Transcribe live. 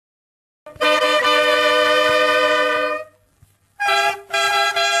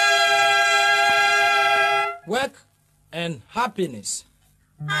and happiness.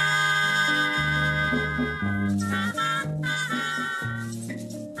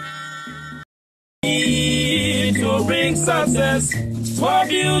 To bring success for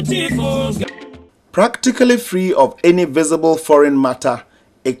beautiful. Practically free of any visible foreign matter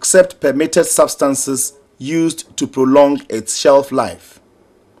except permitted substances used to prolong its shelf life.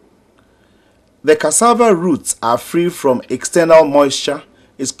 The cassava roots are free from external moisture,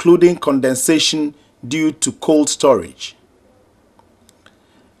 excluding condensation due to cold storage.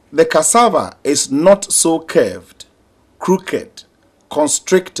 The cassava is not so curved, crooked,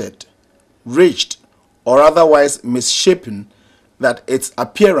 constricted, ridged, or otherwise misshapen that its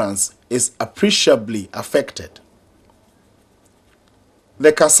appearance is appreciably affected.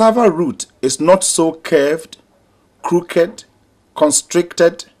 The cassava root is not so curved, crooked,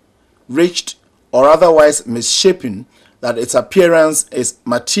 constricted, ridged, or otherwise misshapen that its appearance is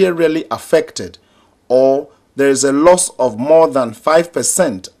materially affected, or there is a loss of more than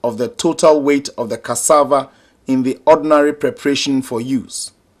 5% of the total weight of the cassava in the ordinary preparation for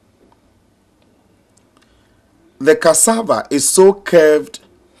use. The cassava is so curved,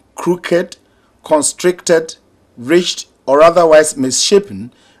 crooked, constricted, ridged, or otherwise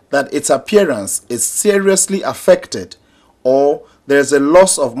misshapen that its appearance is seriously affected, or there is a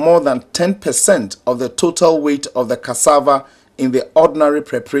loss of more than 10% of the total weight of the cassava in the ordinary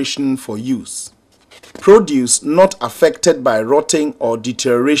preparation for use. Produce not affected by rotting or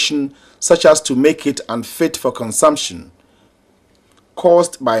deterioration, such as to make it unfit for consumption,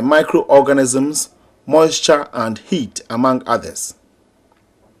 caused by microorganisms, moisture and heat, among others.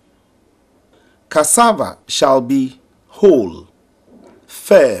 Cassava shall be whole,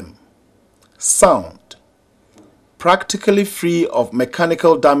 firm, sound, practically free of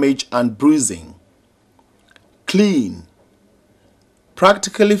mechanical damage and bruising, clean,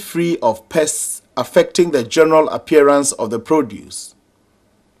 practically free of pests affecting the general appearance of the produce,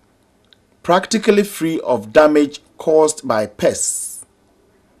 practically free of damage caused by pests,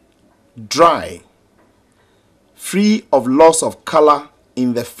 dry, free of loss of color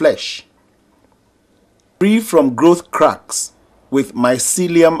in the flesh, free from growth cracks with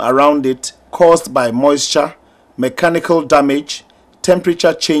mycelium around it caused by moisture, mechanical damage,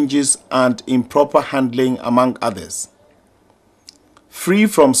 temperature changes, and improper handling, among others. Free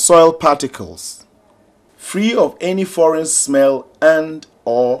from soil particles, free of any foreign smell and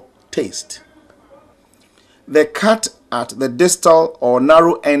or taste. The cut at the distal or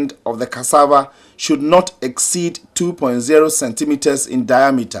narrow end of the cassava should not exceed 2.0 centimeters in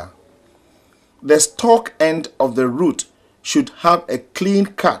diameter. The stalk end of the root should have a clean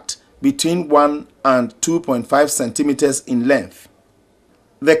cut between 1 and 2.5 centimeters in length.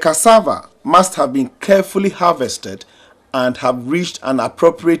 The cassava must have been carefully harvested and have reached an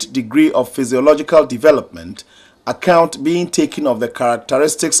appropriate degree of physiological development, account being taken of the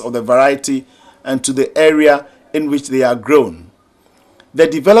characteristics of the variety and to the area in which they are grown. The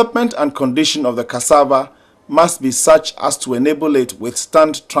development and condition of the cassava must be such as to enable it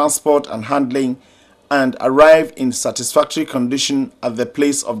withstand transport and handling and arrive in satisfactory condition at the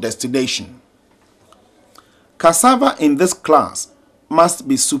place of destination. Cassava in this class must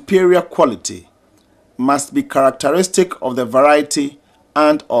be superior quality, must be characteristic of the variety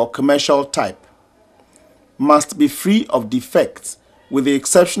and or commercial type, must be free of defects with the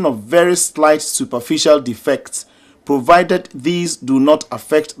exception of very slight superficial defects, provided these do not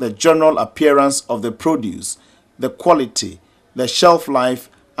affect the general appearance of the produce, the quality, the shelf life,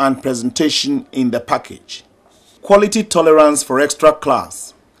 and presentation in the package. Quality tolerance for extra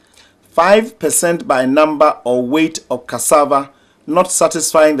class. 5% by number or weight of cassava not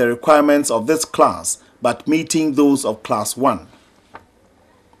satisfying the requirements of this class but meeting those of class 1.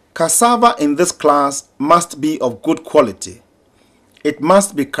 Cassava in this class must be of good quality. It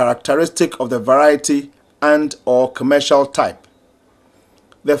must be characteristic of the variety and or commercial type.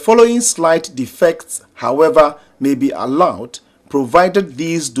 The following slight defects, however, may be allowed, provided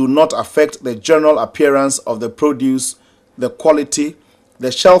these do not affect the general appearance of the produce, the quality,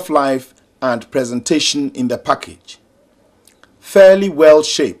 the shelf life, and presentation in the package. Fairly well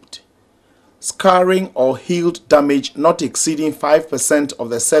shaped. Scarring or healed damage not exceeding 5% of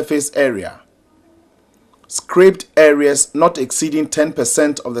the surface area. Scraped areas not exceeding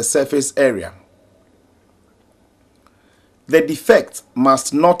 10% of the surface area. The defect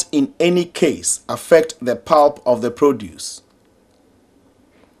must not in any case affect the pulp of the produce.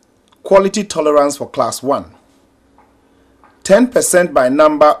 Quality tolerance for class 1. 10% by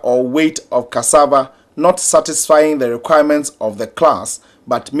number or weight of cassava not satisfying the requirements of the class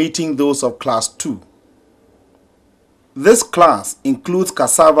but meeting those of class 2. This class includes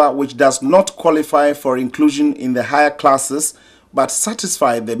cassava which does not qualify for inclusion in the higher classes but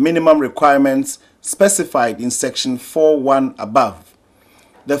satisfy the minimum requirements specified in section 4.1 above.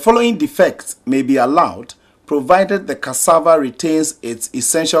 The following defects may be allowed provided the cassava retains its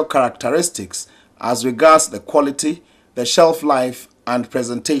essential characteristics as regards the quality, the shelf life, and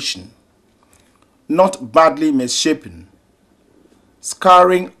presentation. Not badly misshapen.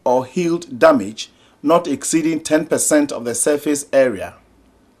 Scarring or healed damage not exceeding 10% of the surface area.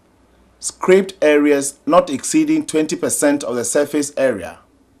 Scraped areas not exceeding 20% of the surface area.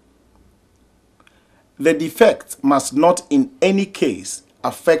 The defect must not in any case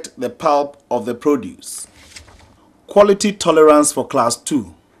affect the pulp of the produce. Quality tolerance for class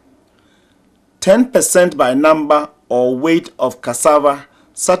 2. 10% by number or weight of cassava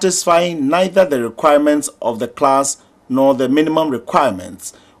satisfying neither the requirements of the class nor the minimum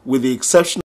requirements, with the exception